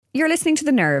You're listening to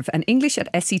The Nerve, an English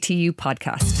at SETU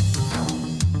podcast.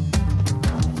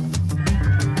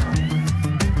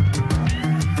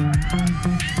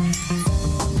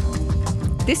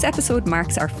 This episode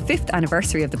marks our 5th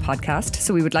anniversary of the podcast,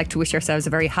 so we would like to wish ourselves a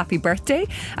very happy birthday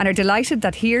and are delighted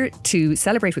that here to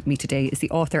celebrate with me today is the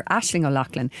author Aislinn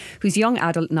O'Loughlin, whose young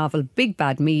adult novel Big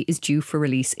Bad Me is due for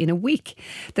release in a week.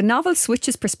 The novel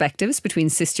switches perspectives between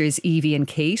sisters Evie and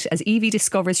Kate as Evie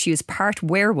discovers she is part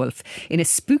werewolf in a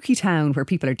spooky town where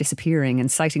people are disappearing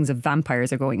and sightings of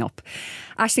vampires are going up.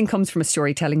 Aislinn comes from a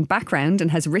storytelling background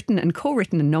and has written and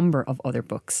co-written a number of other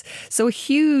books. So a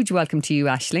huge welcome to you,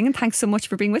 Aislinn, and thanks so much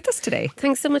for being with us today.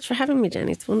 Thanks so much for having me,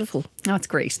 Jenny. It's wonderful. Oh, it's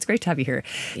great. It's great to have you here.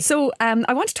 So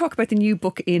I want to talk about the new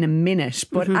book in a minute,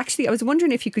 but actually I was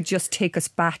wondering if you could just take us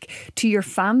back to your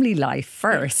family life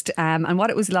first and what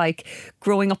it was like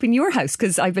growing up in your house,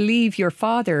 because I believe your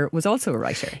father was also a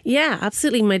writer. Yeah,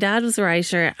 absolutely. My dad was a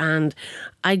writer and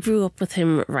I grew up with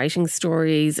him writing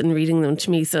stories and reading them to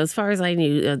me. So as far as I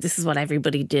knew, this is what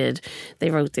everybody did.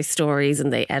 They wrote their stories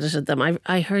and they edited them.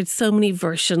 I heard so many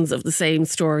versions of the same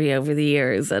story over the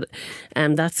years that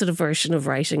that sort of version of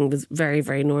writing was very,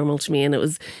 very normal to me. And it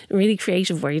was really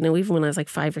creative where, even when I was like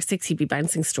 5 or 6, he'd be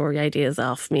bouncing story ideas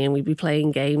off me and we'd be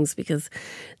playing games because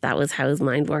that was how his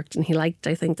mind worked. And he liked,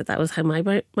 I think, that was how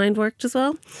my mind worked as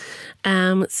well.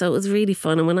 So it was really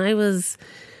fun. And when I was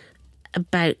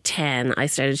about 10, I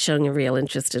started showing a real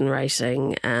interest in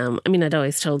writing. I'd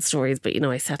always told stories, but,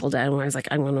 I settled down where I was like,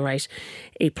 I'm going to write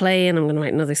a play and I'm going to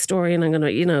write another story and I'm going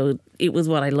to, it was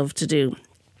what I loved to do.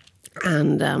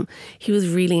 And he was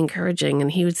really encouraging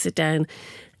and he would sit down.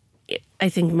 I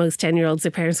think most 10-year-olds,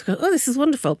 their parents would go, oh, this is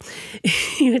wonderful.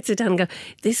 He would sit down and go,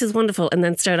 this is wonderful. And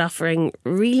then start offering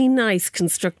really nice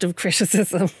constructive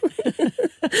criticism.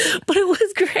 But it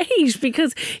was great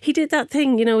because he did that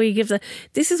thing, he gives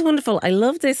this is wonderful. I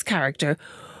love this character.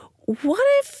 What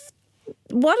if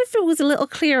it was a little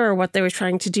clearer what they were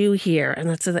trying to do here?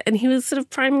 And he was sort of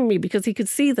priming me because he could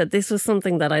see that this was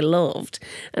something that I loved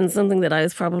and something that I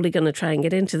was probably going to try and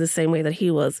get into the same way that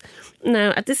he was.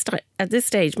 Now, at this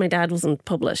stage, my dad wasn't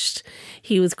published.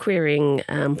 He was querying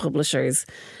publishers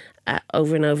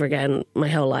over and over again my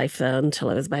whole life until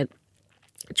I was about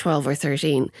 12 or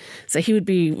 13. So he would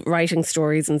be writing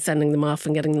stories and sending them off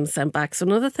and getting them sent back. So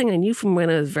another thing I knew from when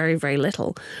I was very, very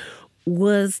little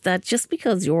was that just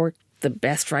because you're the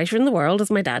best writer in the world,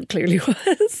 as my dad clearly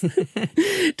was,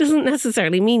 doesn't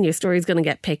necessarily mean your story is going to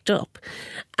get picked up.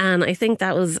 And I think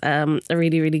that was a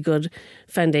really, really good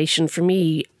foundation for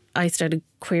me. I started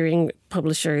querying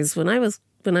publishers when I was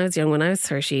young. When I was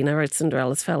 13, I wrote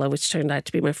Cinderella's Fellow, which turned out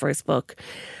to be my first book.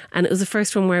 And it was the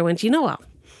first one where I went, you know what?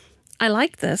 I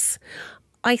like this.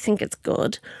 I think it's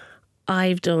good.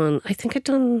 I think I'd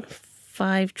done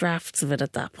 5 drafts of it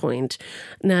at that point.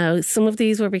 Now, some of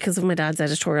these were because of my dad's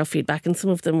editorial feedback and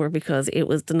some of them were because it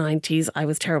was the 90s. I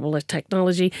was terrible at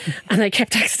technology and I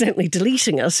kept accidentally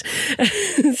deleting it.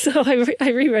 So I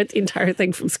rewrote the entire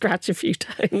thing from scratch a few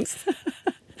times.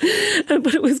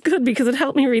 But it was good because it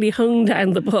helped me really hone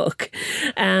down the book.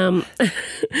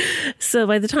 So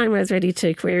by the time I was ready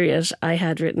to query it, I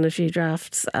had written a few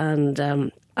drafts.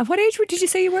 And what age did you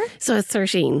say you were? So I was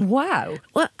 13. Wow.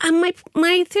 Well, and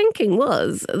my thinking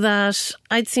was that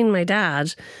I'd seen my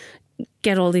dad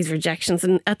get all these rejections.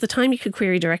 And at the time you could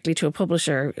query directly to a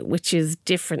publisher, which is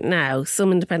different now.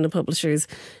 Some independent publishers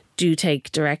do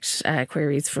take direct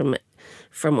queries from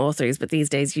authors, but these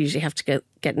days you usually have to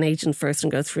get an agent first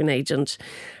and go through an agent,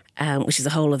 which is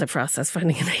a whole other process.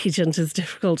 Finding an agent is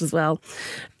difficult as well.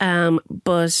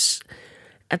 But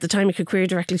at the time you could query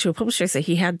directly to a publisher. So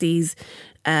he had these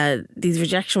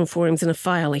rejection forms in a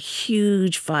file, a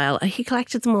huge file. He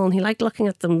collected them all and he liked looking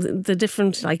at them. The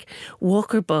different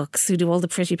Walker books who do all the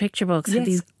pretty picture books had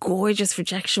these gorgeous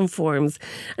rejection forms.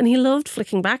 And he loved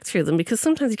flicking back through them because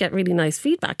sometimes you get really nice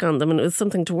feedback on them and it was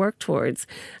something to work towards.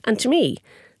 And to me,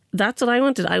 that's what I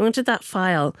wanted. I wanted that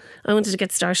file. I wanted to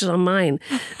get started on mine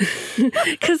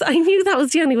because I knew that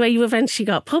was the only way you eventually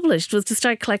got published was to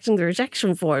start collecting the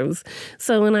rejection forms.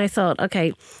 So when I thought,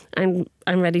 okay, I'm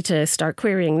ready to start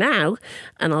querying now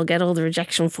and I'll get all the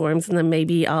rejection forms and then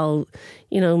maybe I'll,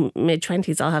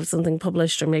 mid-20s I'll have something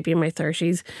published or maybe in my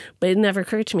 30s. But it never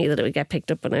occurred to me that it would get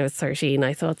picked up when I was 13.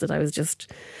 I thought that I was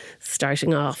just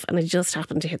starting off and I just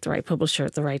happened to hit the right publisher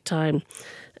at the right time.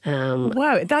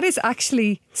 Wow, that is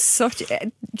actually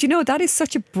that is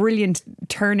such a brilliant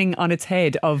turning on its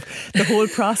head of the whole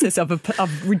process of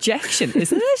rejection,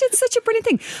 isn't it? It's such a brilliant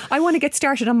thing. I want to get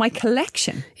started on my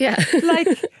collection. Yeah.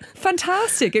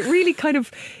 Fantastic. It really kind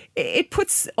of it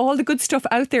puts all the good stuff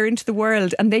out there into the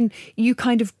world, and then you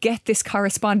kind of get this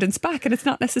correspondence back, and it's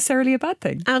not necessarily a bad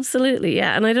thing. Absolutely,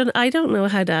 yeah. And I don't know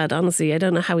how Dad, honestly, I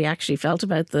don't know how he actually felt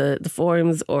about the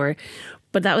forums,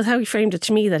 but that was how he framed it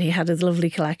to me, that he had his lovely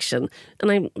collection.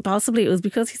 And possibly it was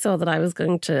because he saw that I was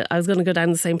going to go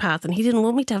down the same path, and he didn't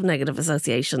want me to have negative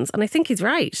associations. And I think he's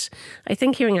right. I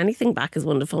think hearing anything back is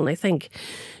wonderful. And I think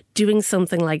doing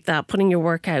something like that, putting your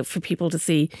work out for people to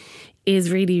see,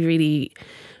 is really, really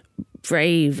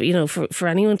brave, for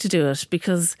anyone to do it,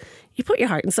 because you put your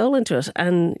heart and soul into it,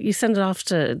 and you send it off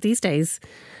to, these days,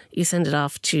 you send it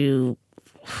off to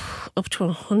up to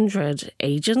 100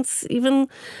 agents even,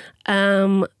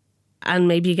 and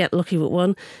maybe you get lucky with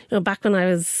one. Back when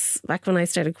I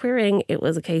started querying, it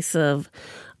was a case of,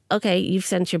 okay, you've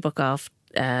sent your book off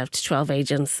to 12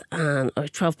 agents or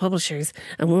 12 publishers,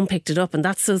 and one picked it up. And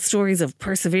that's those stories of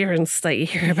perseverance that you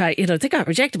hear about. They got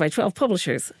rejected by 12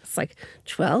 publishers. It's like,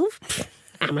 12?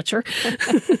 Amateur.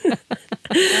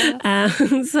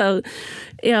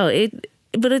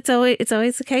 But it's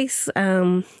always the case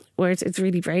where it's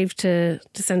really brave to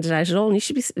send it out at all. And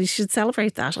you should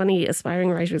celebrate that. Any aspiring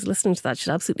writers listening to that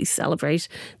should absolutely celebrate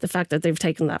the fact that they've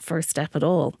taken that first step at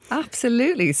all.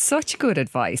 Absolutely. Such good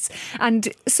advice. And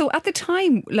so at the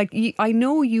time, I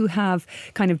know you have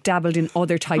kind of dabbled in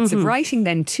other types of writing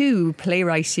then too,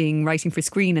 playwriting, writing for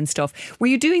screen and stuff. Were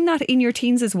you doing that in your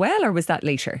teens as well, or was that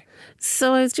later?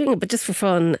 So I was doing it, but just for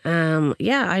fun.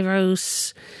 I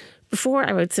wrote, before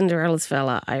I wrote Cinderella's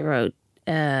Fella, I wrote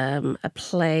a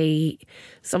play.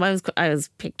 So I was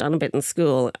picked on a bit in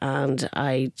school, and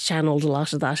I channeled a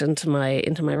lot of that into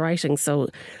my writing. So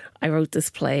I wrote this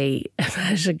play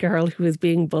about a girl who was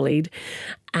being bullied,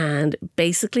 and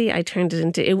basically I turned it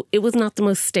into, it was not the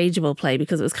most stageable play,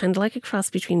 because it was kind of like a cross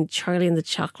between Charlie and the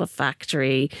Chocolate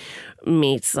Factory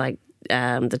meets the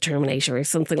Terminator or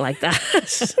something like that,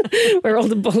 where all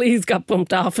the bullies got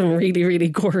bumped off in really, really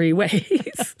gory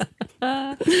ways.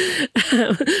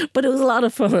 But it was a lot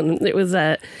of fun. It was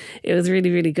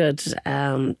really, really good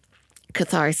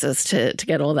catharsis to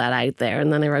get all that out there.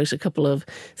 And then I wrote a couple of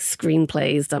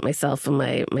screenplays that myself and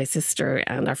my sister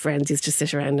and our friends used to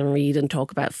sit around and read and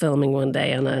talk about filming one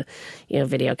day on a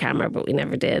video camera, but we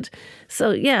never did.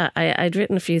 So yeah, I'd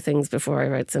written a few things before I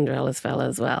wrote Cinderella's Fella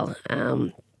as well.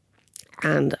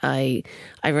 And I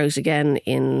wrote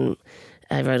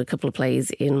I wrote a couple of plays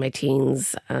in my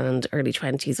teens and early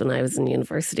 20s when I was in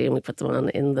university, and we put them on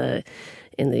in the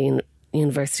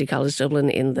University College Dublin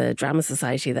in the Drama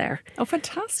Society there. Oh,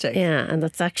 fantastic. Yeah, and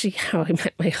that's actually how I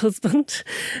met my husband.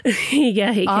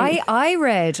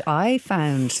 I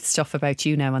found stuff about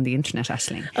you now on the internet,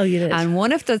 Aisling. Oh, you did? And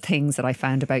one of the things that I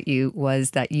found about you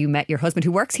was that you met your husband,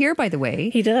 who works here, by the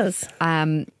way. He does.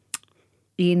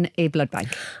 In a blood bank.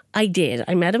 I did.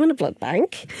 I met him in a blood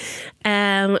bank.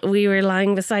 We were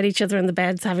lying beside each other in the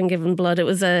beds having given blood. It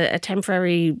was a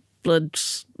temporary blood,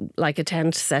 like a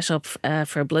tent set up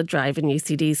for a blood drive in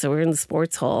UCD. So we were in the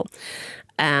sports hall.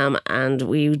 And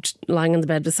we were lying on the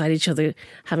bed beside each other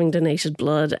having donated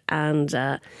blood. And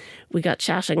we got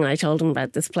chatting, and I told him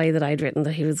about this play that I'd written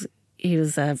that he was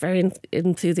very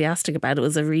enthusiastic about. It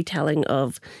was a retelling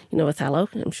of, Othello,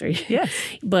 I'm sure you... Yes.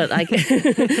 But I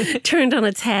turned on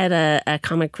its head a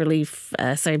comic relief,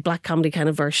 black comedy kind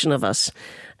of version of it.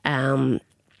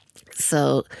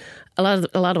 So a lot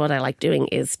of what I like doing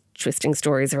is twisting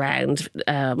stories around.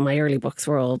 My early books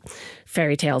were all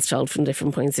fairy tales told from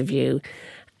different points of view.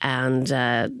 And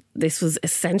this was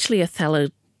essentially Othello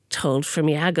told from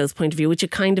Iago's point of view, which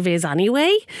it kind of is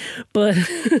anyway, but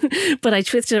I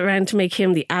twisted it around to make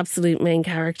him the absolute main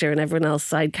character and everyone else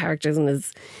side characters in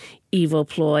his evil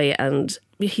ploy, and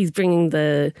he's bringing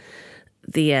the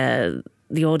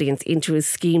audience into his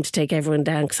scheme to take everyone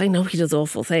down, because I know he does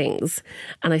awful things,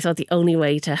 and I thought the only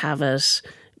way to have it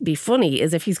be funny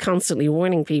is if he's constantly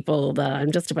warning people that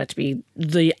I'm just about to be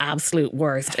the absolute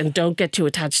worst and don't get too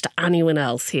attached to anyone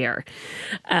else here.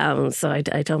 So I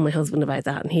told my husband about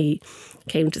that, and he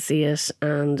came to see it,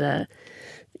 and wow.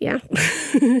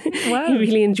 He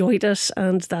really enjoyed it,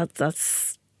 and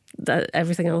that's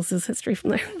everything else is history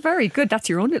from there. Very good. That's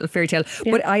your own little fairy tale.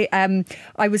 Yeah. But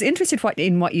I was interested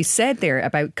in what you said there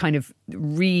about kind of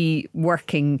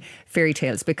reworking fairy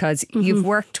tales, because you've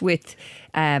worked with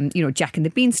Jack and the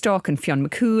Beanstalk and Fionn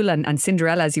McCool and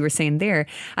Cinderella, as you were saying there,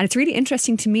 and it's really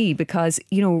interesting to me because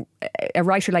a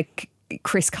writer like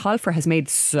Chris Colfer has made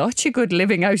such a good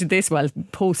living out of this,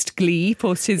 post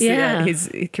his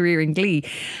career in Glee.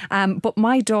 But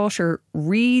my daughter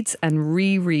reads and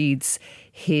rereads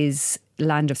his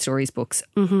Land of Stories books.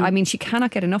 I mean, she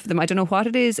cannot get enough of them. I don't know what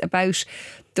it is about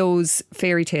those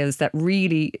fairy tales that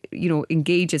really,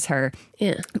 engages her.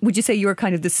 Yeah. Would you say you're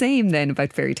kind of the same then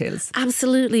about fairy tales?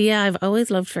 Absolutely, yeah. I've always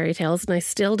loved fairy tales and I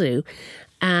still do.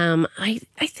 I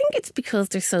think it's because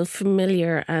they're so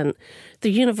familiar and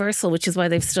they're universal, which is why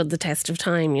they've stood the test of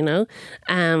time,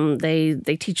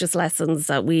 They teach us lessons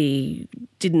that we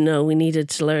didn't know we needed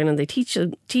to learn, and they teach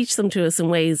them to us in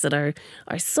ways that are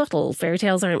subtle. Fairy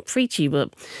tales aren't preachy,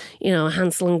 but,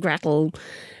 Hansel and Gretel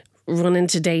run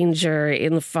into danger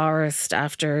in the forest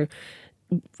after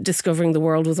discovering the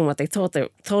world wasn't what they thought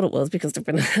it was because they've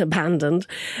been abandoned.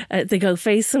 They go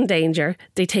face some danger.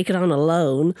 They take it on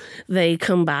alone. They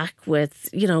come back with,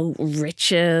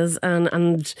 riches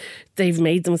and they've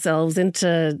made themselves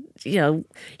into,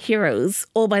 heroes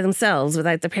all by themselves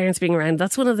without their parents being around.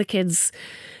 That's one of the kids'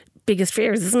 biggest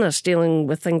fears, isn't it? Dealing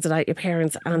with things without your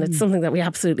parents. And it's something that we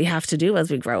absolutely have to do as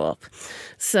we grow up.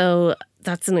 So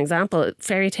that's an example.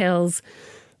 Fairy tales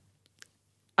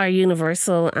are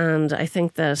universal, and I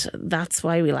think that's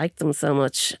why we like them so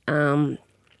much.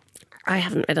 I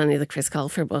haven't read any of the Chris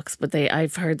Colfer books, but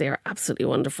I've heard they are absolutely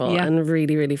wonderful and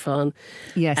really, really fun.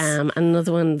 Yes. And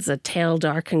another one's A Tale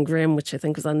Dark and Grim, which I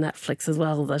think was on Netflix as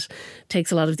well, that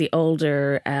takes a lot of the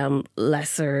older,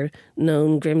 lesser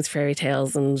known Grimm's fairy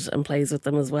tales and plays with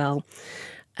them as well.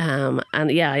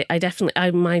 And yeah, I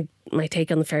definitely, my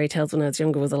take on the fairy tales when I was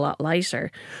younger was a lot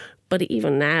lighter. But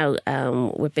even now,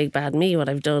 with Big Bad Me, what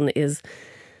I've done is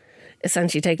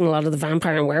essentially taken a lot of the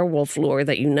vampire and werewolf lore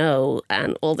that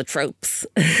and all the tropes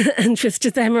and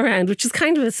twisted them around, which is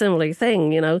kind of a similar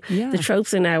thing, Yeah. The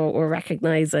tropes are now what we're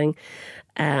recognising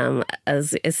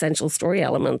as essential story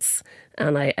elements.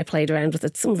 And I played around with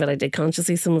it. Some of it I did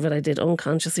consciously, some of it I did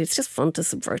unconsciously. It's just fun to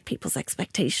subvert people's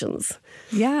expectations.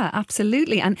 Yeah,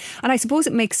 absolutely. And I suppose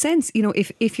it makes sense,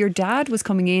 if your dad was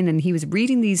coming in and he was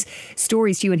reading these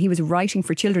stories to you and he was writing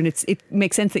for children, it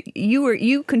makes sense that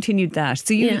you continued that.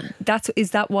 So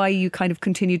is that why you kind of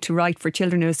continued to write for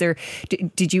children?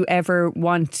 Did you ever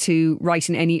want to write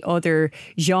in any other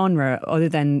genre other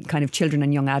than kind of children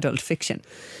and young adult fiction?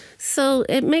 So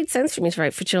it made sense for me to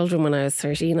write for children when I was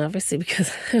 13, obviously,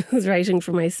 because I was writing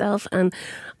for myself. And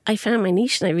I found my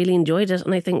niche and I really enjoyed it.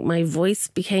 And I think my voice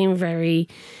became very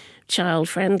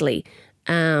child-friendly.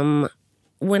 When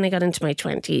I got into my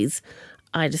 20s,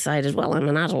 I decided, well, I'm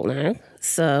an adult now,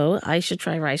 so I should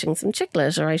try writing some chick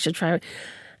lit, or I should try... And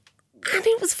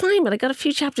it was fine, but I got a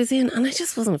few chapters in and I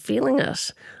just wasn't feeling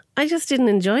it. I just didn't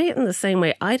enjoy it in the same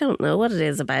way. I don't know what it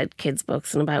is about kids'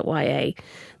 books and about YA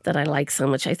that I like so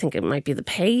much. I think it might be the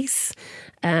pace,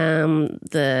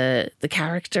 the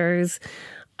characters.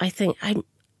 I think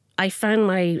I found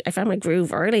my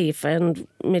groove early, found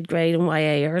mid-grade and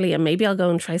YA early, and maybe I'll go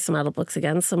and try some adult books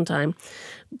again sometime.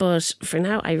 But for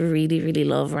now, I really, really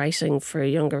love writing for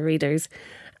younger readers,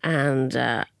 and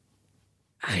I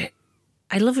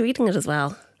love reading it as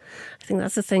well. I think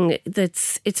that's the thing.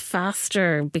 It's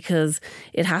faster because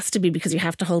it has to be, because you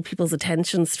have to hold people's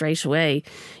attention straight away.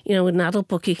 With an adult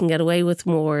book, you can get away with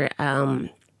more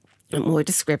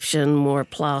description, more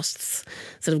plots,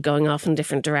 sort of going off in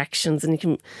different directions, and you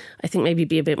can, I think, maybe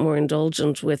be a bit more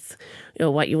indulgent with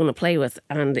what you want to play with.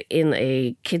 And in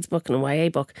a kids book and a YA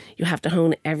book, you have to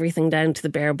hone everything down to the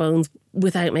bare bones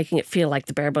without making it feel like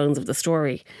the bare bones of the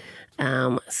story.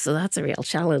 So that's a real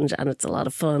challenge, and it's a lot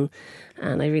of fun,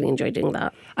 and I really enjoy doing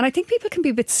that. And I think people can be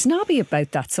a bit snobby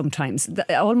about that sometimes,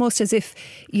 almost as if,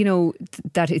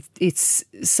 that it's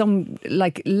some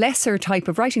like lesser type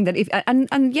of writing, that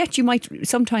and yet you might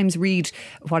sometimes read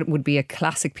what would be a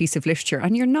classic piece of literature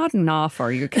and you're nodding off,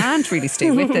 or you can't really stay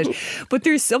with it. But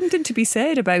there's something to be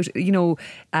said about,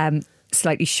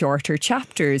 slightly shorter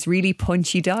chapters, really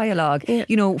punchy dialogue,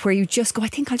 where you just go, I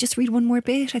think I'll just read one more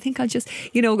bit. I think I'll just,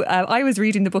 I was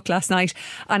reading the book last night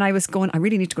and I was going, I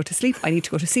really need to go to sleep. I need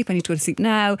to go to sleep. I need to go to sleep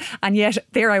now. And yet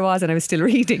there I was and I was still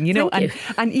reading,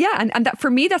 and that,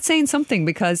 for me, that's saying something,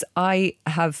 because I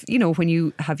have, when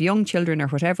you have young children or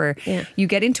whatever, you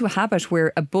get into a habit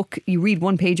where a book, you read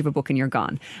one page of a book and you're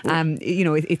gone.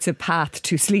 It's a path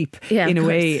to sleep in a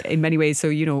way, in many ways.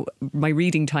 So, my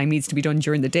reading time needs to be done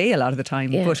during the day a lot of the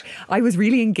time, but I was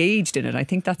really engaged in it. I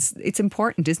think it's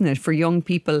important, isn't it, for young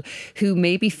people who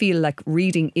maybe feel like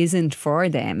reading isn't for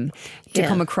them to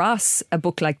come across a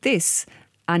book like this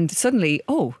and suddenly,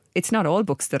 it's not all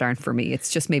books that aren't for me, it's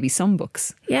just maybe some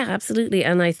books. Yeah, absolutely.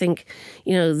 And I think,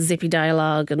 zippy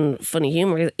dialogue and funny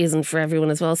humour isn't for everyone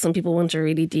as well. Some people want a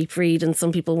really deep read, and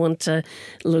some people want to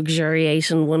luxuriate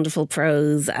in wonderful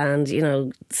prose and,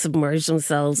 submerge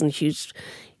themselves in huge,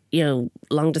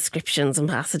 long descriptions and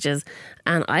passages.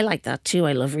 And I like that too.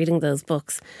 I love reading those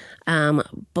books.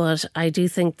 But I do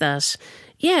think that,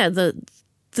 yeah,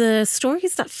 the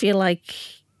stories that feel like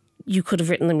you could have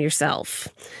written them yourself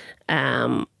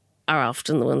are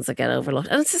often the ones that get overlooked.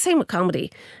 And it's the same with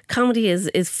comedy. Comedy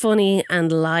is funny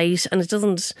and light, and it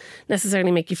doesn't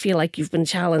necessarily make you feel like you've been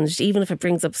challenged, even if it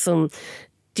brings up some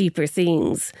deeper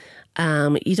themes.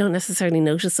 You don't necessarily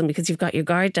notice them because you've got your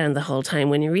guard down the whole time.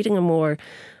 When you're reading a more,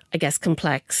 I guess,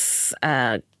 complex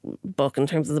book in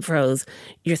terms of the prose,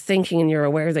 you're thinking and you're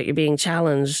aware that you're being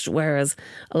challenged, whereas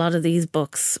a lot of these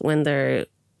books, when they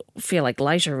feel like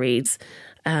lighter reads,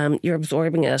 you're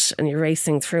absorbing it and you're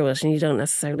racing through it and you don't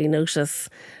necessarily notice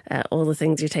all the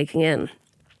things you're taking in.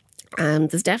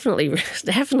 There's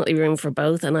definitely room for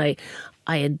both, and I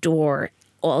adore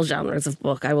all genres of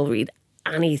book. I will read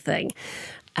anything.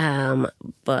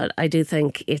 But I do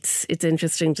think it's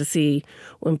interesting to see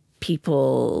when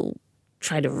people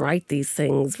try to write these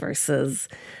things versus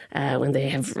when they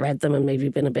have read them and maybe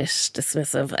been a bit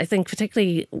dismissive. I think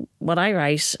particularly what I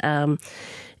write,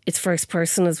 it's first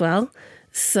person as well.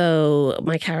 So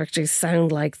my characters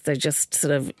sound like they're just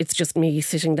sort of, it's just me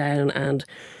sitting down and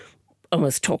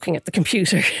almost talking at the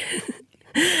computer.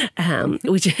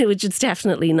 Which it's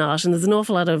definitely not. And there's an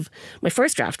awful lot of, my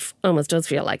first draft almost does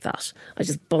feel like that. I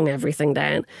just bung everything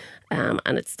down,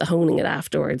 and it's the honing it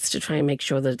afterwards to try and make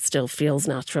sure that it still feels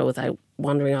natural without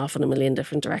wandering off in a million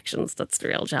different directions. That's the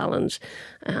real challenge.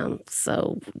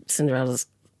 So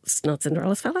not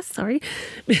Cinderella's Fellas, sorry.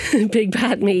 Big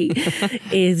Bad Me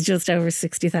is just over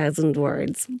 60,000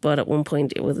 words, but at one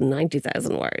point it was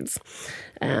 90,000 words.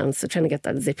 So trying to get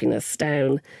that zippiness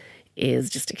down is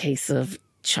just a case of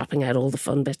chopping out all the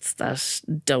fun bits that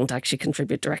don't actually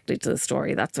contribute directly to the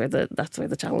story. That's where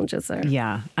the challenge is there.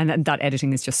 Yeah, and that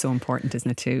editing is just so important,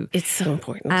 isn't it, too? It's so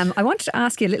important. I wanted to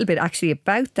ask you a little bit actually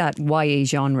about that YA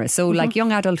genre. So like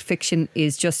young adult fiction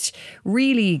is just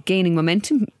really gaining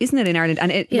momentum, isn't it, in Ireland?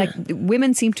 And like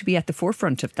women seem to be at the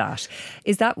forefront of that.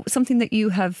 Is that something that you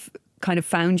have kind of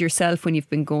found yourself when you've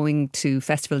been going to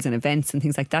festivals and events and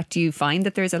things like that? Do you find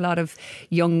that there's a lot of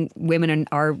young women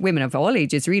or women of all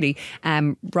ages really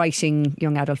writing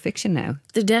young adult fiction now?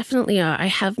 There definitely are. I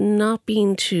have not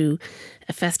been to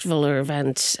a festival or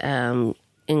event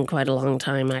in quite a long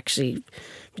time, actually,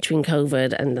 between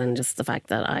COVID and then just the fact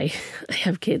that I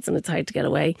have kids and it's hard to get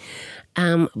away.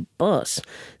 But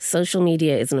social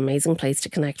media is an amazing place to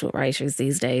connect with writers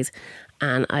these days,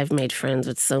 and I've made friends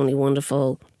with so many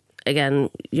wonderful, again,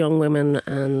 young women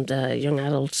and young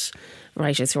adult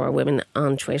writers who are women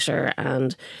on Twitter.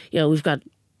 And, you know, we've got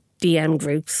DM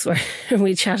groups where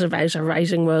we chat about our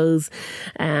writing woes.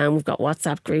 We've got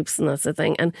WhatsApp groups and that sort of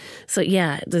thing. And so,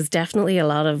 yeah, there's definitely a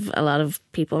lot of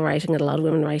people writing it, a lot of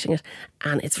women writing it.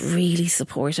 And it's really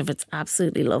supportive. It's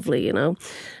absolutely lovely, you know.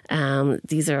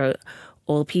 These are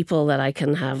all people that I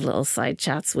can have little side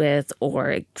chats with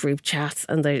or group chats,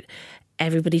 and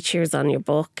everybody cheers on your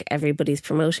book. Everybody's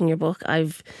promoting your book.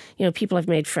 People I've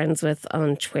made friends with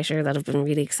on Twitter that have been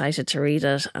really excited to read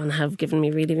it and have given me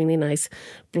really, really nice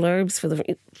blurbs for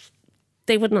the.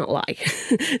 They would not lie.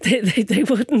 they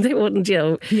wouldn't,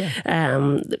 you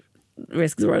know,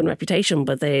 risk their own reputation,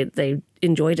 but they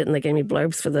enjoyed it and they gave me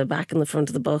blurbs for the back and the front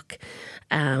of the book,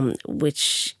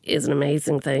 which is an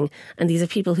amazing thing. And these are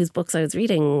people whose books I was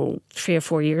reading 3 or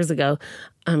 4 years ago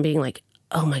and being like,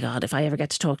 oh my God, if I ever get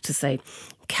to talk to, say,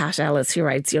 Kat Ellis, who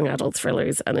writes young adult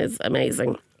thrillers and is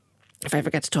amazing, if I ever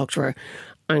get to talk to her,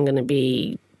 I'm going to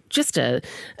be just a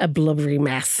blubbery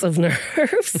mess of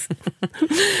nerves.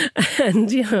 And,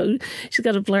 you know, she's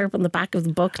got a blurb on the back of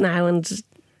the book now and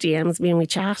DMs me and we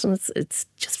chat, and it's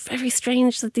just very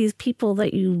strange that these people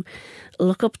that you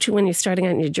look up to when you're starting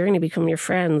out in your journey become your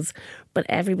friends, but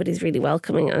everybody's really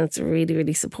welcoming and it's a really,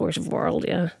 really supportive world.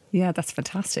 Yeah, that's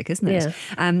fantastic, isn't it?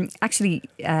 Yeah. Actually,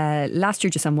 last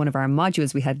year just on one of our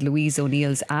modules we had Louise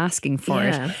O'Neill's Asking for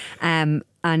It,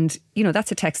 and you know,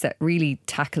 that's a text that really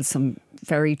tackles some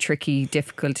very tricky,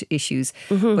 difficult issues,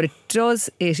 but it does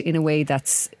it in a way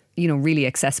that's, you know, really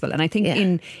accessible. And I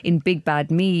think in Big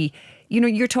Bad Me, you know,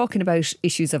 you're talking about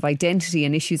issues of identity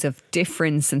and issues of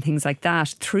difference and things like that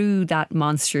through that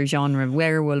monster genre of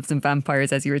werewolves and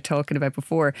vampires, as you were talking about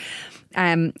before.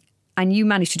 And you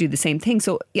managed to do the same thing.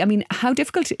 So, I mean, how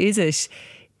difficult is it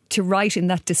to write in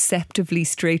that deceptively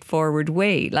straightforward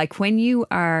way? Like when you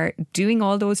are doing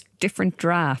all those different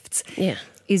drafts,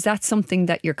 is that something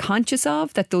that you're conscious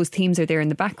of, that those themes are there in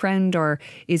the background, or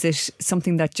is it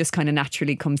something that just kind of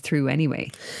naturally comes through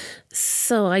anyway?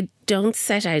 So I don't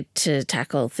set out to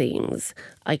tackle themes.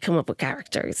 I come up with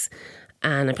characters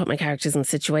and I put my characters in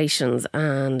situations,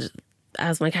 and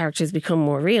as my characters become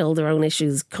more real, their own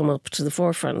issues come up to the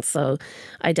forefront. So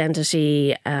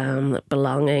identity,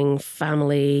 belonging,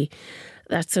 family,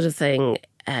 that sort of thing,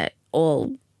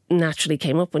 all naturally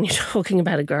came up when you're talking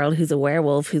about a girl who's a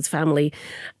werewolf, whose family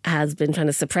has been trying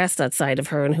to suppress that side of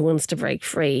her and who wants to break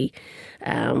free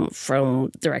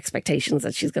from their expectations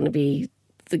that she's going to be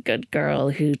the good girl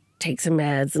who takes her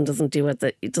meds and doesn't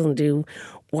do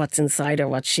what's inside her,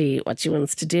 what she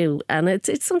wants to do. And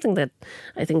it's something that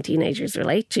I think teenagers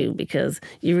relate to, because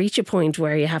you reach a point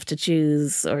where you have to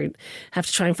choose or have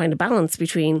to try and find a balance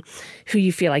between who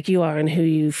you feel like you are and who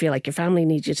you feel like your family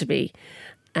needs you to be.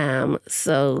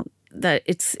 So that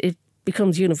it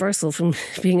becomes universal from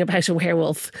being about a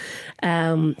werewolf.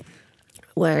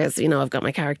 Whereas, I've got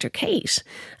my character Kate,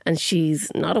 and she's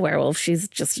not a werewolf. She's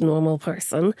just a normal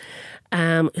person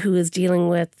who is dealing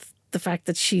with the fact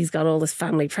that she's got all this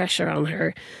family pressure on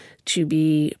her to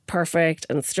be perfect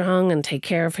and strong and take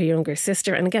care of her younger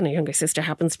sister. And again, her younger sister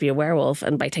happens to be a werewolf,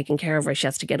 and by taking care of her, she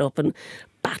has to get up and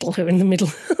battle her in the middle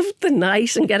of the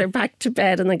night and get her back to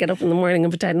bed, and then get up in the morning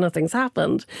and pretend nothing's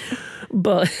happened.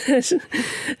 But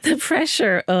the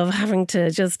pressure of having to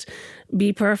just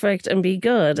be perfect and be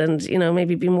good and,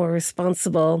 maybe be more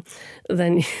responsible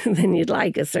than you'd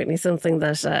like is certainly something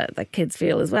that that kids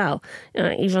feel as well.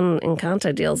 Even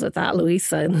Encanto deals with that.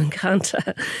 Luisa in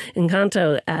Encanto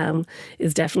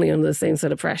is definitely under the same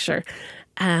sort of pressure.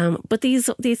 But these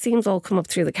themes all come up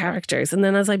through the characters. And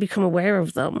then as I become aware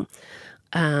of them,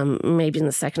 maybe in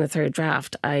the second or third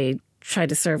draft, I try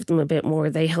to serve them a bit more.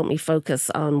 They help me focus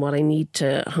on what I need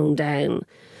to hone down.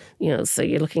 So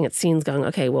you're looking at scenes going,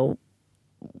 okay, well,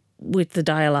 with the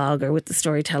dialogue or with the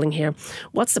storytelling here,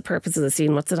 what's the purpose of the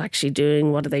scene? What's it actually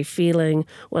doing? What are they feeling?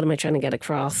 What am I trying to get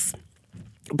across?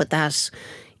 But that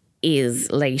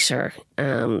is later.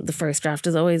 The first draft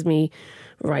is always me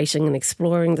writing and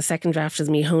exploring. The second draft is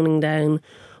me honing down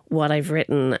what I've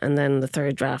written. And then the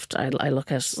third draft, I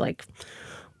look at like,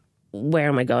 where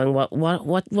am I going?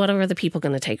 What are other people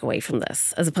going to take away from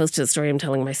this? As opposed to the story I'm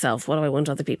telling myself, what do I want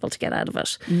other people to get out of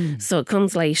it? So it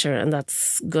comes later, and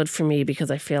that's good for me because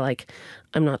I feel like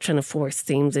I'm not trying to force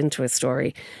themes into a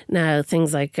story. Now,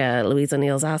 things like Louise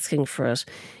O'Neill's asking for it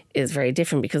is very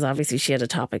different, because obviously she had a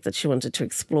topic that she wanted to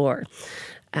explore.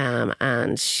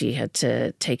 And she had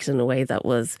to take it in a way that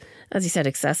was, as you said,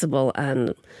 accessible.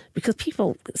 And because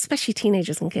people, especially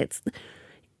teenagers and kids,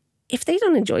 if they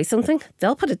don't enjoy something,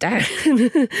 they'll put it down.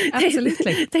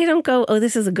 Absolutely. They don't go, oh,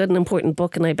 this is a good and important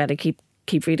book and I better keep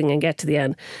reading and get to the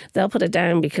end. They'll put it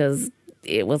down because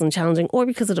it wasn't challenging or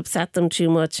because it upset them too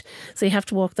much. So you have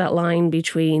to walk that line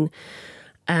between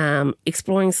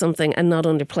exploring something and not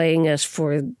underplaying it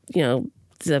for,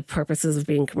 the purposes of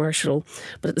being commercial,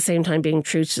 but at the same time being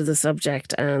true to the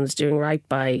subject and doing right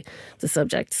by the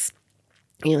subjects.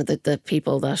 The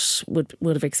people that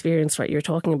would have experienced what you're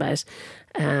talking about.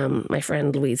 My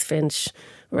friend Louise Finch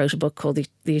wrote a book called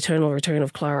The Eternal Return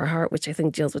of Clara Hart, which I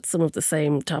think deals with some of the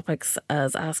same topics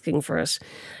as Asking for It.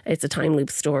 It's a time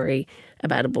loop story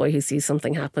about a boy who sees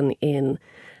something happen in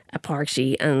a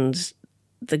party, and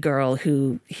the girl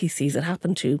who he sees it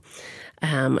happen to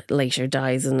later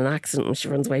dies in an accident when she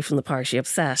runs away from the party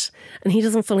upset. And he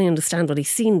doesn't fully understand what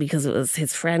he's seen because it was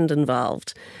his friend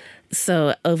involved.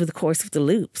 So over the course of the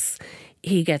loops,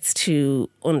 he gets to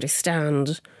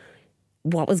understand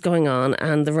what was going on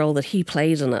and the role that he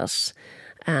played in it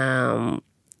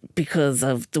because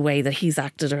of the way that he's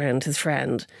acted around his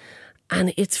friend.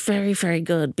 And it's very, very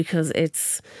good because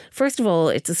it's, first of all,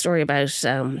 it's a story about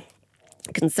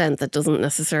consent that doesn't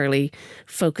necessarily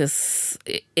focus,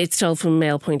 it's told from a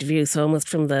male point of view, so almost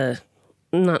from the,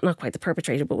 not quite the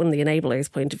perpetrator, but one of the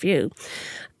enablers' point of view.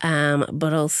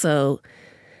 But also,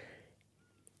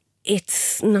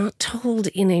 it's not told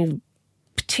in a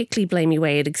particularly blamey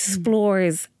way. It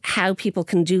explores how people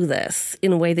can do this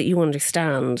in a way that you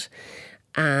understand.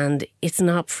 And it's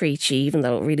not preachy, even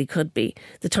though it really could be.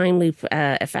 The time loop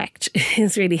effect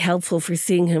is really helpful for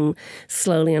seeing him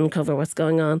slowly uncover what's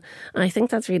going on. And I think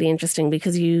that's really interesting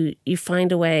because you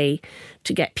find a way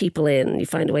to get people in. You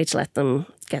find a way to let them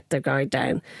get their guard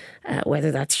down,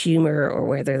 whether that's humour or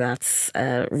whether that's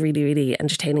really, really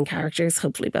entertaining characters,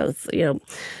 hopefully both,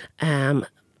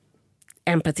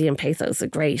 empathy and pathos are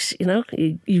great.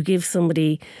 You give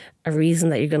somebody a reason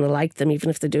that you're going to like them,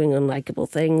 even if they're doing unlikable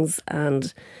things,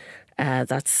 and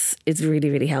it's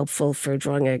really, really helpful for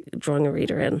drawing a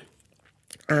reader in.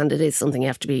 And it is something you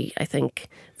have to be, I think,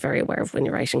 very aware of when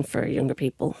you're writing for younger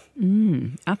people.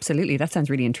 Absolutely, that sounds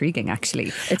really intriguing. Actually,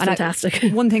 it's fantastic.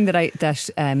 One thing that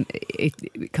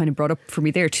it kind of brought up for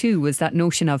me there too was that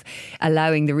notion of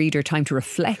allowing the reader time to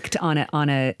reflect on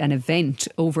an event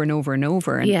over and over and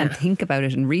over, and think about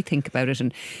it and rethink about it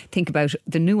and think about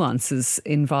the nuances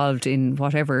involved in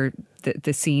whatever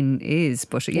the scene is.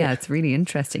 But it's really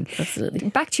interesting. Absolutely.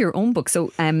 Back to your own book.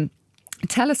 So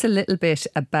tell us a little bit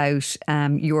about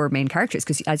your main characters,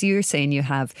 because as you were saying, you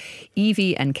have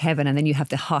Evie and Kevin, and then you have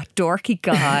the hot dorky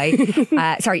guy.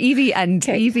 Evie and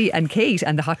Kate,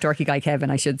 and the hot dorky guy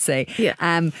Kevin, I should say.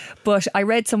 Yeah. But I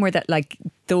read somewhere that like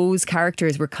those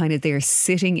characters were kind of there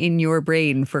sitting in your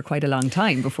brain for quite a long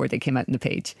time before they came out on the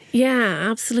page. Yeah,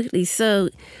 absolutely. So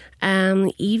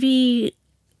Evie.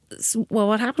 Well,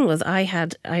 what happened was I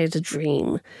had a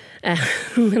dream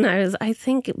when I was, I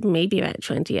think, maybe about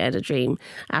 20. I had a dream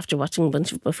after watching a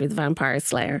bunch of Buffy the Vampire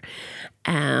Slayer,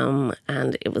 and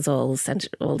it was all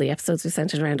the episodes were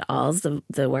centered around Oz,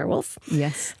 the werewolf.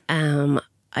 Yes. I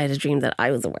had a dream that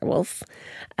I was a werewolf,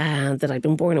 and that I'd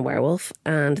been born a werewolf,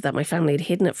 and that my family had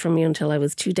hidden it from me until I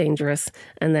was too dangerous,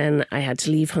 and then I had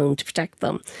to leave home to protect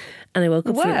them. And I woke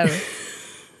up. Wow.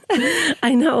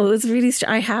 I know, it was really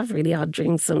I have really odd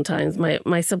dreams sometimes.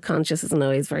 My subconscious isn't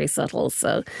always very subtle,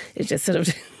 so it just sort of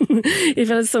if it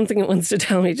has something it wants to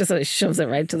tell me, it just sort of shoves it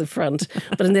right to the front.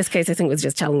 But in this case, I think it was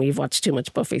just telling me you've watched too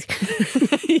much Buffy.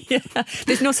 Yeah,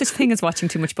 there's no such thing as watching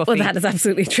too much Buffy. Well, that is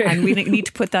absolutely true, and we need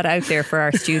to put that out there for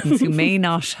our students who may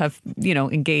not have,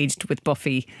 engaged with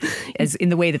Buffy as in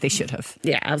the way that they should have.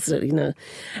 Yeah, absolutely no.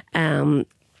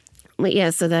 But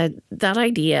yeah, so that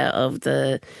idea of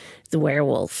the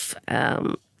werewolf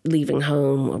leaving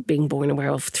home or being born a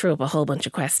werewolf threw up a whole bunch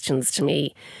of questions to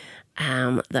me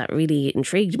that really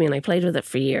intrigued me, and I played with it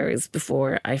for years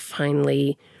before I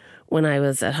finally, when I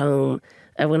was at home,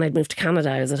 when I'd moved to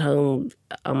Canada, I was at home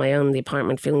on my own in the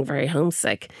apartment feeling very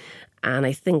homesick, and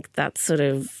I think that sort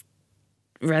of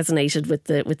resonated with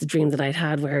the dream that I'd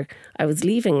had where I was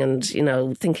leaving and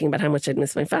thinking about how much I'd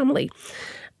miss my family,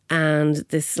 and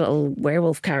this little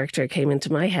werewolf character came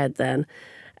into my head then.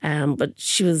 But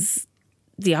she was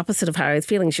the opposite of how I was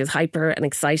feeling. She was hyper and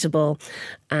excitable,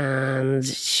 and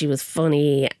she was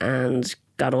funny and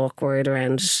got awkward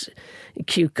around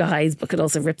cute guys, but could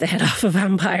also rip the head off a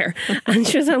vampire. And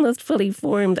she was almost fully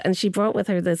formed, and she brought with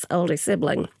her this older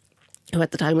sibling, who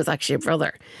at the time was actually a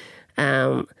brother,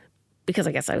 because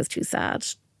I guess I was too sad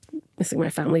missing my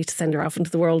family to send her off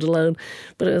into the world alone.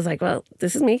 But it was like, well,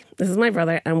 this is me, this is my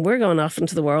brother, and we're going off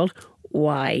into the world.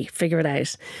 Why? Figure it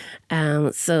out.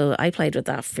 So I played with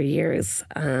that for years.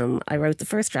 I wrote the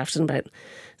first draft in about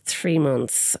 3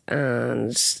 months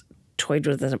and toyed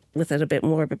with it a bit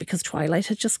more. But because Twilight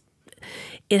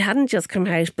hadn't just come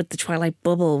out, but the Twilight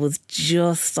bubble was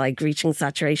just like reaching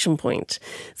saturation point.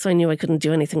 So I knew I couldn't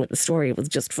do anything with the story. It was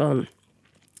just fun.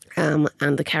 And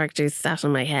the characters sat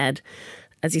in my head,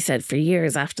 as you said, for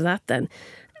years after that then.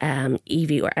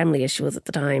 Evie, or Emily as she was at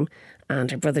the time, and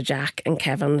her brother Jack and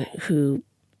Kevin, who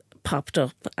popped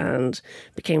up and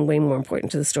became way more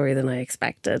important to the story than I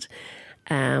expected.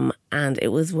 And it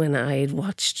was when I'd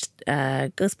watched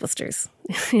Ghostbusters,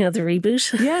 the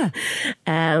reboot. Yeah.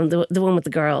 The one with the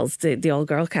girls, the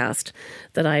all-girl cast,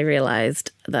 that I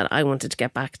realised that I wanted to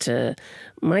get back to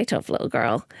my tough little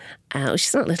girl.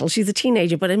 She's not little, she's a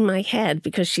teenager, but in my head,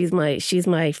 because she's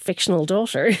my fictional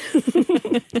daughter,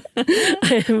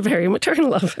 I am very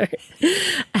maternal of her.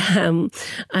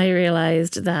 I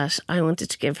realised that I wanted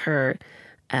to give her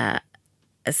a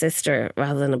sister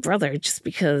rather than a brother, just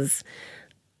because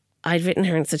I'd written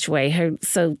her in such a way. Her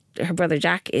brother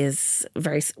Jack was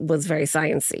very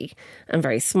sciencey and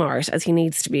very smart, as he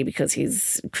needs to be, because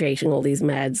he's creating all these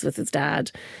meds with his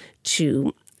dad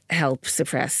to help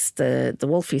suppress the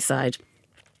wolfy side.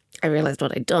 I realised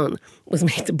what I'd done was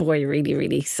make the boy really,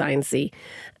 really sciencey,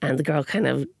 and the girl kind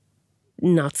of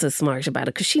not so smart about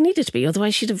it, because she needed to be,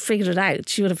 otherwise she'd have figured it out.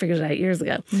 She would have figured it out years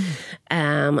ago.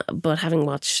 But having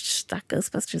watched that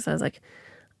Ghostbusters, I was like,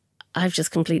 I've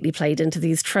just completely played into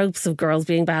these tropes of girls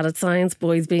being bad at science,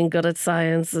 boys being good at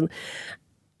science, and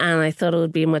I thought it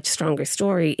would be a much stronger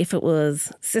story if it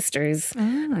was sisters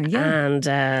and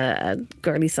a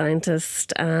girly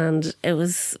scientist. And it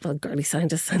was, well, girly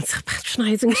scientist sounds so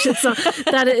patronising.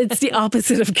 That it's the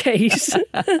opposite of Kate.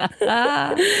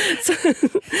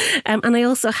 And I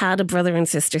also had a brother and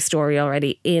sister story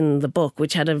already in the book,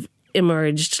 which had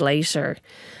emerged later.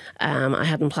 I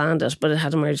hadn't planned it, but it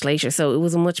had emerged later. So it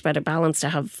was a much better balance to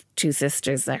have two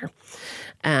sisters there.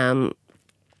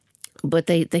 But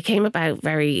they came about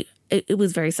it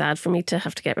was very sad for me to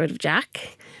have to get rid of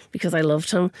Jack, because I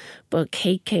loved him. But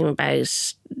Kate came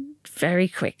about very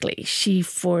quickly. She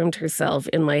formed herself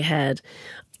in my head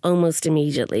almost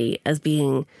immediately as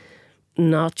being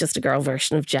not just a girl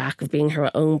version of Jack, of being her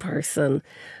own person,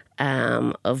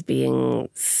 of being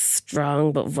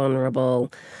strong but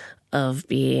vulnerable, of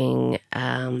being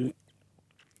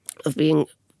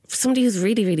somebody who's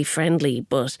really, really friendly,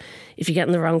 but if you get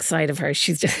on the wrong side of her,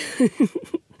 she's just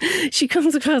she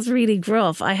comes across really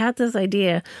gruff. I had this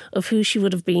idea of who she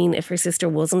would have been if her sister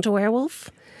wasn't a werewolf,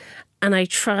 and I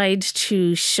tried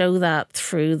to show that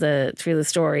through the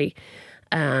story.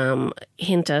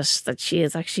 Hint at that she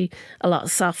is actually a lot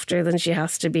softer than she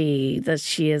has to be, that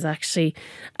she is actually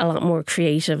a lot more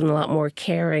creative and a lot more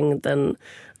caring than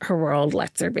her world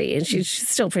lets her be. And she's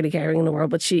still pretty caring in the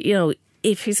world, but she,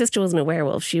 if her sister wasn't a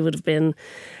werewolf, she would have been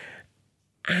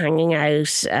hanging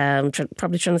out,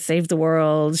 probably trying to save the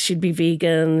world. She'd be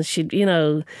vegan. She'd,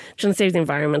 trying to save the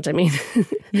environment, I mean.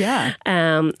 Yeah.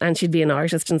 And she'd be an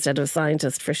artist instead of a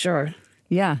scientist, for sure.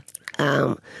 Yeah.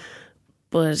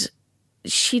 But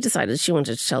she decided she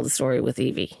wanted to tell the story with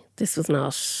Evie. This was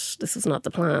not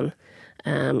the plan.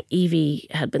 Evie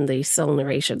had been the sole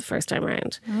narrator the first time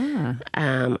around.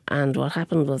 And what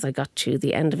happened was I got to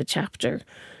the end of a chapter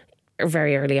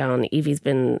very early on. Evie's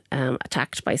been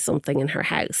attacked by something in her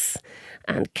house,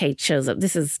 and Kate shows up.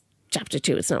 This is chapter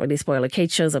 2, it's not really a spoiler. Kate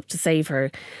shows up to save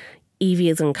her. Evie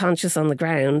is unconscious on the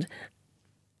ground,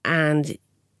 and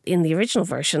in the original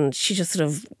version, she just sort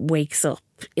of wakes up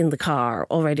in the car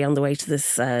already on the way to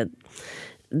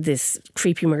this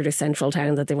creepy murder central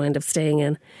town that they wind up staying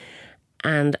in.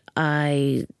 And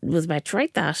I was about to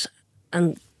write that,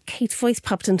 and Kate's voice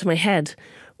popped into my head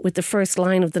with the first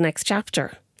line of the next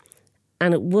chapter.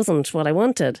 And it wasn't what I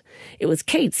wanted. It was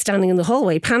Kate standing in the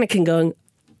hallway, panicking, going,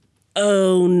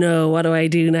 "Oh no, what do I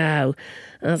do now?"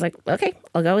 And I was like, okay,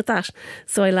 I'll go with that.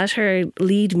 So I let her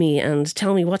lead me and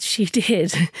tell me what she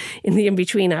did in the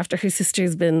in-between after her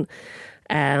sister's been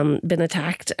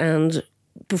attacked, and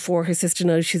before her sister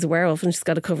knows she's a werewolf, and she's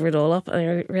got to cover it all up. And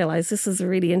I realised this is a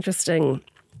really interesting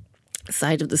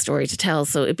side of the story to tell.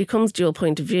 So it becomes dual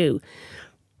point of view.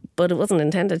 But it wasn't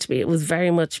intended to be. It was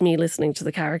very much me listening to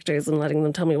the characters and letting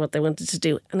them tell me what they wanted to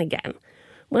do. And again,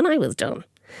 when I was done,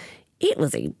 it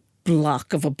was a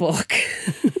block of a book.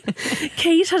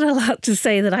 Kate had a lot to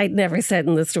say that I'd never said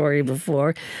in the story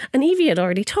before. And Evie had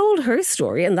already told her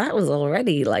story, and that was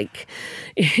already like,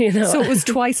 So it was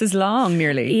twice as long,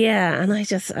 nearly. Yeah, and I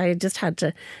just had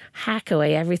to hack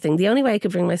away everything. The only way I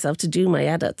could bring myself to do my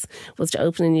edits was to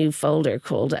open a new folder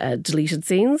called Deleted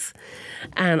Scenes.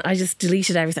 And I just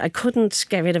deleted everything. I couldn't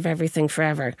get rid of everything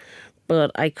forever,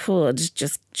 but I could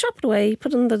just chop it away,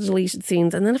 put in the deleted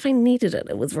scenes, and then if I needed it,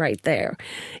 it was right there.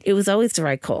 It was always the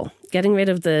right call. Getting rid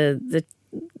of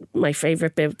my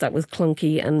favourite bit that was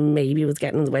clunky and maybe was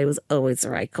getting in the way was always the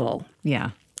right call. Yeah.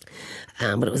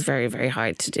 But it was very, very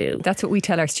hard to do. That's what we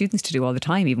tell our students to do all the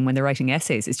time, even when they're writing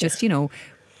essays. It's just,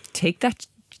 take that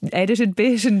edited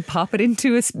bit and pop it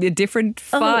into a different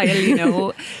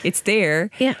file, it's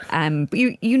there. Yeah. But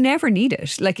you never need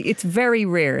it. Like, it's very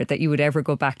rare that you would ever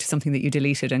go back to something that you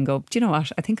deleted and go, do you know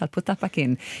what, I think I'll put that back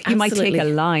in. You might take a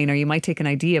line or you might take an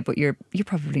idea, but you're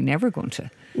probably never going to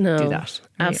do that.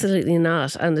 Absolutely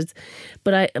not. And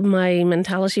my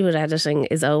mentality with editing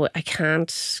is, I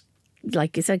can't,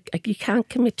 like you said, you can't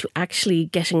commit to actually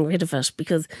getting rid of it,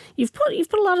 because you've put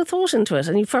a lot of thought into it,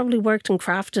 and you've probably worked and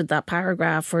crafted that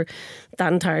paragraph or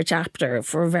that entire chapter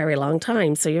for a very long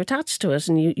time. So you're attached to it,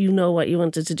 and you know what you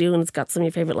wanted to do, and it's got some of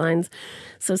your favourite lines.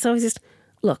 So it's always just,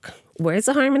 look, where's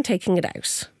the harm in taking it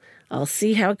out? I'll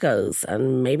see how it goes,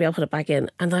 and maybe I'll put it back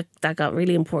in. And that got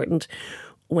really important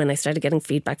when I started getting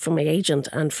feedback from my agent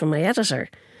and from my editor,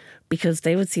 because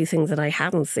they would see things that I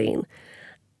hadn't seen.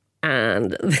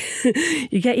 And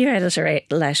you get your editor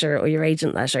letter or your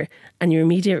agent letter, and your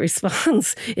immediate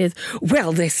response is,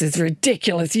 well, this is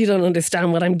ridiculous. You don't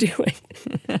understand what I'm doing.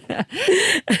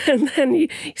 And then you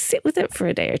sit with it for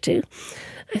a day or two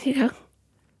and you go,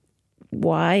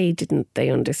 why didn't they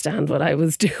understand what I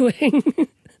was doing?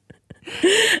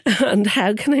 And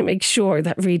how can I make sure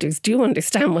that readers do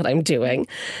understand what I'm doing?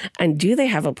 And do they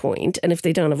have a point? And if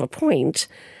they don't have a point,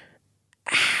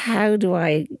 how do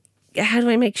I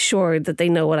make sure that they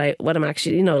know what I'm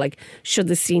actually, like, should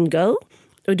the scene go,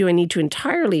 or do I need to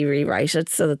entirely rewrite it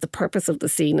so that the purpose of the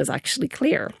scene is actually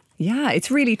clear? Yeah, it's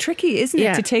really tricky, isn't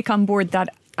it, to take on board that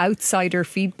outsider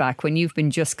feedback when you've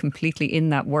been just completely in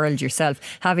that world yourself,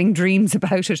 having dreams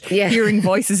about it, hearing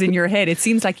voices in your head. It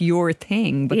seems like your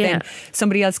thing, but then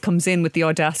somebody else comes in with the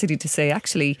audacity to say,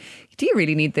 actually, do you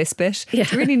really need this bit? Do you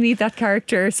really need that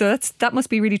character? So that must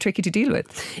be really tricky to deal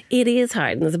with. It is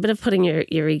hard, and there's a bit of putting your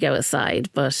ego aside,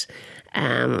 but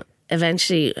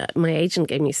eventually my agent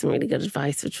gave me some really good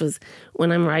advice, which was, when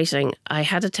I'm writing, I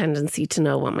had a tendency to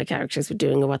know what my characters were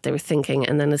doing or what they were thinking,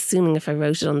 and then assuming if I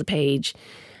wrote it on the page,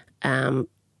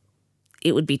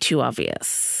 it would be too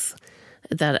obvious.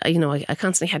 That, you know, I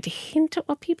constantly had to hint at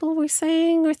what people were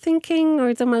saying or thinking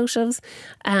or the motives.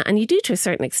 And you do to a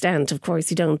certain extent. Of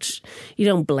course, you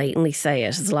don't blatantly say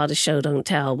it. There's a lot of show, don't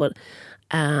tell.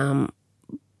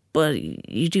 But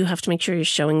you do have to make sure you're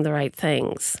showing the right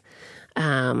things.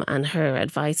 And her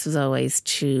advice was always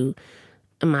to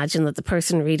imagine that the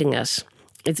person reading it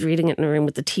is reading it in a room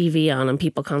with the TV on and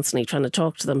people constantly trying to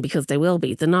talk to them, because they will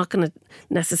be. They're not going to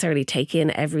necessarily take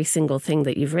in every single thing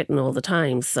that you've written all the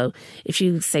time. So if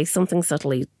you say something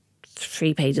subtly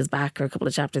 3 pages back or a couple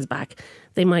of chapters back,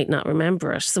 they might not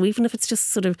remember it. So even if it's just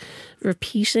sort of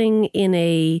repeating in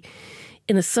a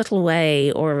subtle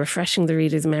way or refreshing the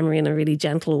reader's memory in a really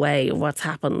gentle way of what's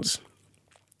happened,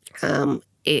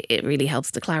 it really helps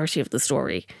the clarity of the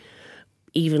story.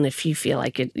 Even if you feel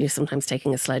like you're sometimes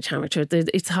taking a sledgehammer to it,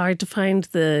 it's hard to find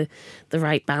the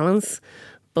right balance,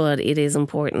 but it is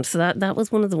important. So that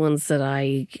was one of the ones that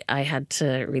I had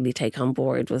to really take on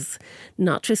board, was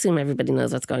not to assume everybody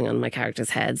knows what's going on in my characters'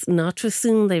 heads, not to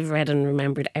assume they've read and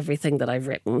remembered everything that I've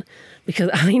written, because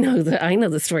I know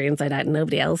the story inside out and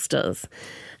nobody else does.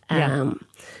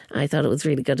 I thought it was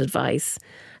really good advice.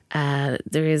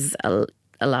 There is a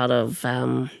lot of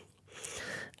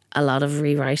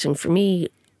rewriting for me.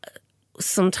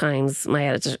 Sometimes my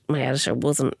editor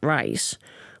wasn't right,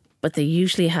 but they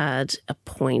usually had a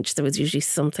point. There was usually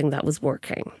something that was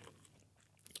working.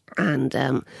 And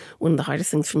one of the hardest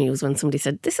things for me was when somebody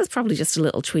said, this is probably just a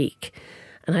little tweak.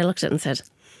 And I looked at it and said,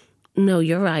 no,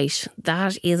 you're right.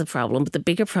 That is a problem. But the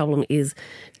bigger problem is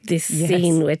this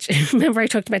scene, which, remember I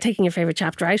talked about taking your favourite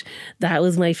chapter out? That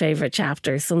was my favourite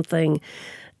chapter. Something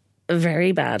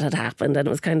very bad had happened, and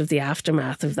it was kind of the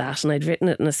aftermath of that, and I'd written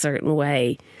it in a certain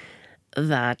way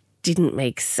that didn't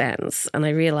make sense, and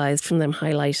I realised from them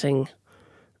highlighting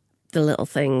the little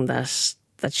thing that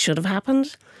should have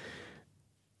happened,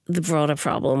 the broader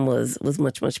problem was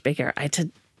much, much bigger. I had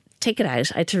to take it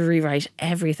out. I had to rewrite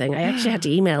everything. I actually had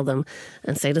to email them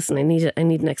and say, listen, I need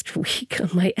an extra week on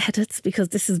my edits because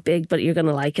this is big, but you're going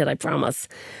to like it, I promise.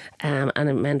 And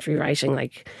it meant rewriting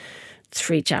like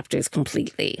 3 chapters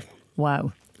completely.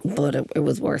 Wow. But it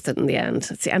was worth it in the end.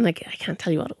 See, and I can't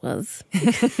tell you what it was.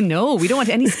 No, we don't want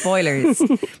any spoilers.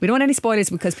 We don't want any spoilers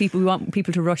because we want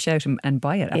people to rush out and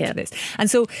buy it after this. And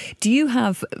so do you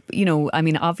have, I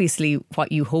mean, obviously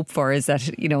what you hope for is that,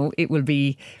 it will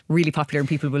be really popular and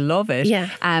people will love it. Yeah.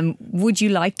 Would you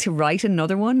like to write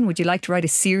another one? Would you like to write a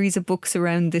series of books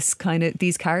around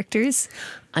these characters?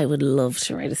 I would love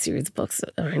to write a series of books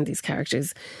around these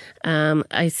characters.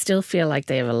 I still feel like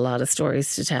they have a lot of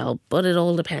stories to tell, but it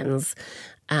all depends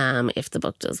if the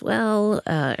book does well,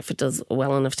 if it does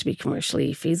well enough to be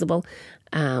commercially feasible.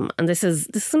 And this is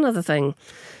another thing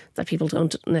that people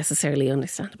don't necessarily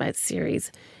understand about series.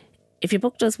 If your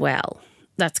book does well,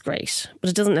 that's great, but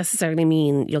it doesn't necessarily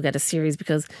mean you'll get a series,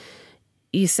 because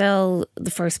you sell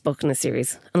the first book in a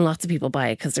series and lots of people buy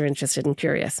it because they're interested and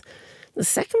curious. The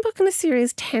second book in a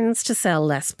series tends to sell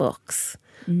less books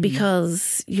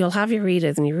because you'll have your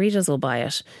readers and your readers will buy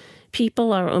it.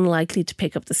 People are unlikely to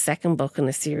pick up the second book in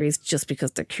a series just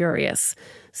because they're curious.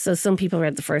 So some people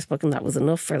read the first book and that was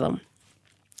enough for them.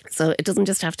 So it doesn't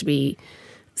just have to be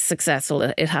successful.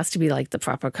 It has to be like the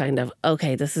proper kind of,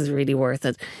 okay, this is really worth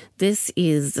it. This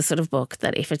is the sort of book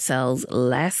that if it sells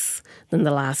less than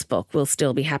the last book, we'll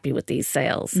still be happy with these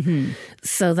sales.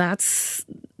 So that's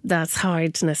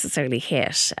hard to necessarily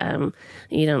hit.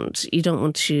 You don't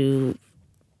want to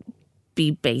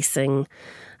be basing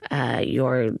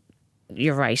your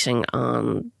writing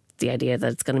on the idea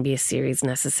that it's going to be a series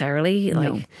necessarily.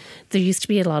 Like there used to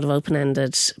be a lot of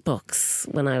open-ended books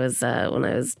when I was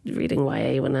reading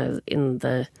YA when I was in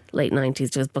the late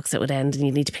 90s. There was books that would end and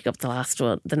you need to pick up the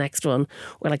next one,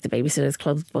 or like the Babysitter's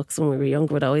Club books when we were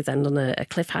younger would always end on a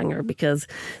cliffhanger because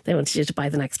they wanted you to buy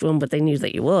the next one, but they knew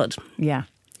that you would. Yeah.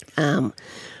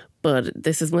 But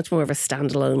this is much more of a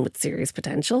standalone with serious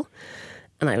potential.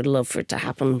 and I would love for it to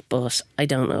happen, but I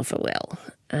don't know if it will.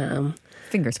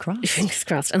 Fingers crossed. Fingers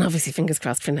crossed. And obviously fingers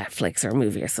crossed for Netflix or a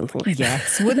movie or something like that.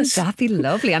 Yes, wouldn't that be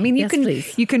lovely? I mean, you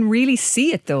can really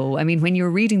see it though. I mean, when you're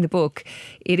reading the book,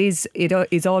 it is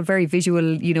all very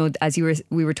visual, you know, as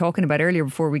we were talking about earlier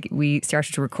before we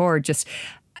started to record, just,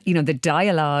 you know, the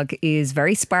dialogue is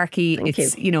very sparky.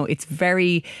 It's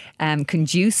very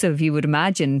conducive, you would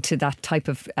imagine, to that type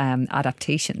of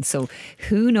adaptation. So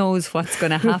who knows what's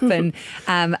going to happen.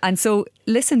 And so,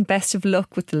 listen, best of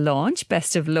luck with the launch.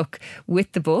 Best of luck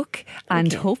with the book.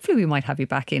 And hopefully we might have you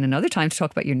back in another time to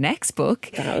talk about your next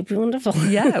book. That would be wonderful.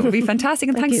 Yeah, it would be fantastic.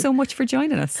 And thanks so much for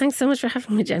joining us. Thanks so much for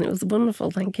having me, Jen. It was wonderful.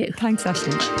 Thank you. Thanks,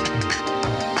 Aislinn.